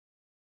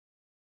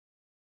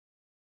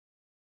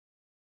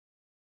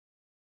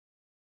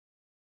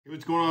Hey,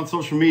 what's going on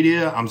social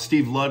media? I'm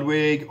Steve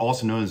Ludwig,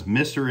 also known as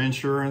Mr.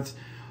 Insurance.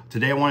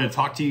 Today I wanted to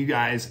talk to you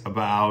guys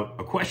about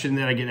a question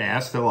that I get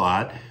asked a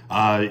lot.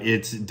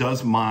 It's,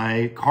 does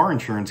my car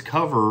insurance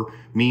cover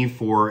me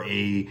for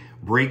a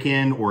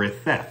break-in or a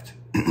theft?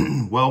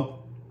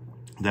 Well,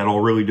 that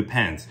all really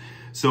depends.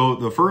 So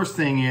the first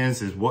thing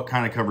is what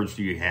kind of coverage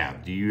do you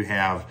have? Do you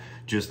have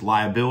just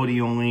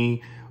liability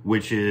only,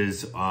 which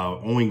is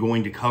only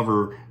going to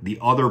cover the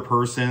other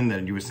person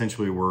that you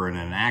essentially were in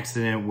an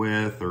accident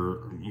with,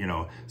 or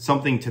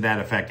something to that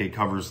effect? It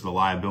covers the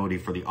liability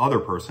for the other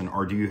person.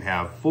 Or do you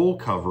have full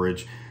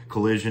coverage,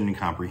 collision and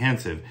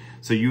comprehensive?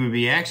 So you would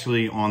be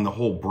actually on the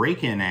whole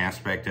break-in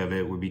aspect of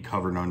it would be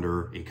covered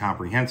under a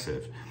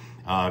comprehensive.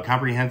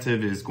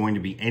 Comprehensive is going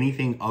to be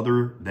anything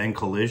other than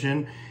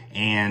collision.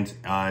 And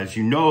as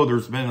you know,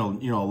 there's been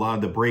a lot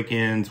of the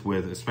break-ins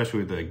with,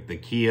 especially with the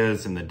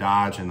Kias and the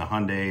Dodge and the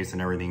Hyundais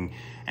and everything.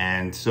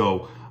 And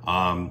so,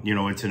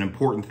 it's an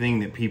important thing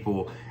that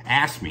people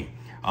ask me.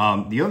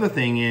 The other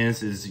thing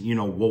is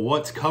well,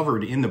 what's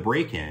covered in the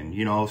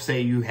break-in? Say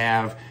you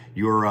have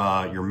your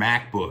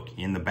MacBook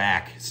in the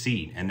back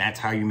seat, and that's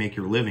how you make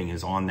your living,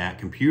 is on that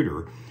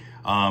computer.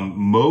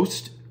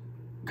 Most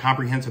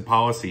comprehensive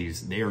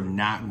policies, they are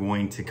not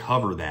going to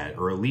cover that,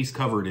 or at least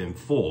cover it in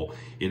full.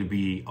 It'll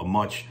be a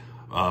much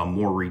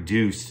more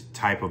reduced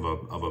type of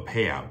a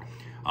payout.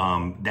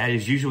 That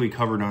is usually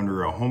covered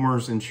under a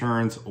homeowner's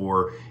insurance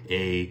or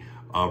a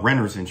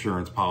renter's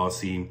insurance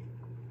policy,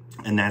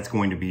 and that's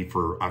going to be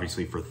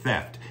obviously for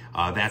theft.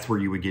 That's where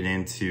you would get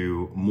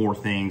into more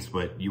things,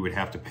 but you would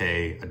have to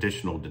pay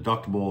additional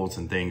deductibles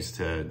and things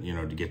to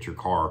get your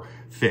car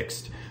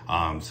fixed.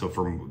 So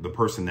for the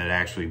person that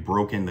actually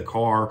broke in the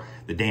car,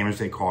 the damage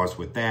they caused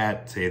with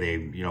that, say they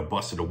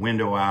busted a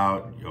window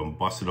out,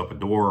 busted up a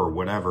door or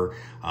whatever,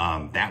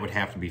 that would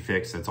have to be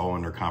fixed. That's all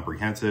under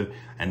comprehensive.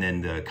 And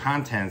then the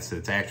contents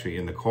that's actually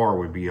in the car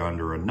would be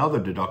under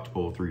another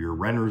deductible through your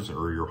renter's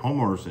or your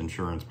homeowner's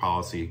insurance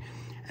policy,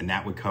 and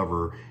that would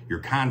cover your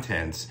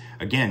contents.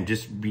 Again,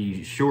 just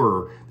be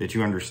sure that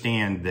you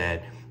understand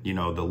that,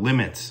 the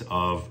limits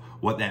of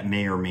what that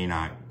may or may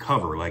not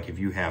cover. Like if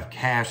you have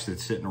cash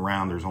that's sitting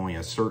around, there's only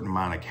a certain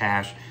amount of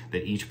cash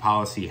that each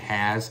policy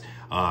has.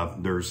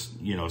 There's,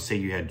 say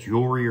you had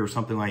jewelry or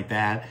something like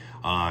that,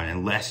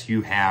 unless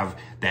you have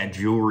that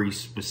jewelry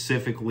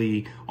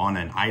specifically on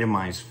an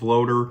itemized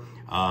floater,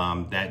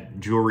 that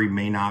jewelry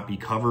may not be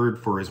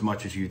covered for as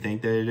much as you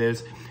think that it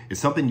is. It's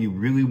something you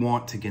really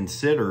want to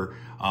consider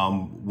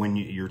when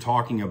you're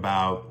talking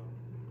about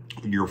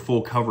your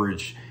full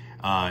coverage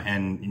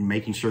and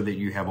making sure that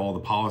you have all the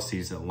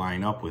policies that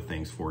line up with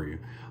things for you.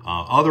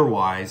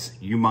 Otherwise,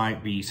 you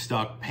might be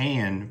stuck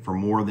paying for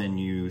more than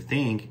you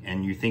think,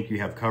 and you think you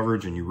have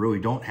coverage and you really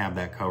don't have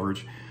that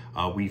coverage.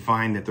 We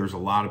find that there's a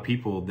lot of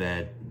people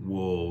that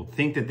will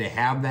think that they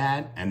have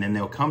that, and then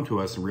they'll come to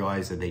us and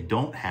realize that they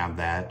don't have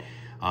that.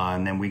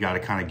 And then we got to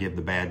kind of give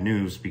the bad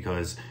news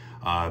because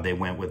they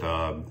went with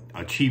a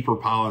cheaper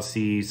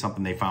policy,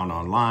 something they found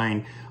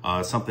online,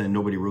 something that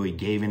nobody really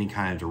gave any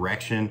kind of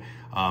direction.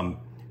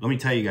 Let me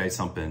tell you guys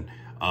something.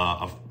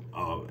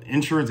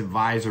 Insurance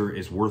advisor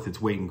is worth its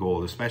weight in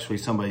gold, especially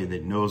somebody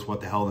that knows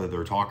what the hell that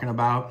they're talking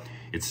about.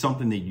 It's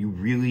something that you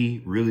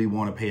really, really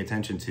want to pay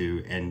attention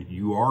to, and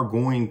you are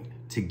going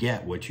to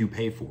get what you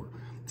pay for.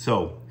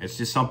 So it's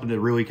just something to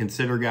really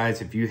consider,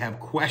 guys. If you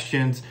have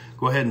questions,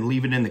 go ahead and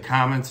leave it in the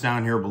comments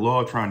down here below.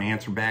 I'll try and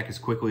answer back as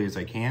quickly as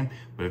I can.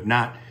 But if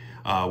not,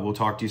 we'll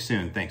talk to you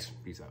soon. Thanks.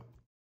 Peace out.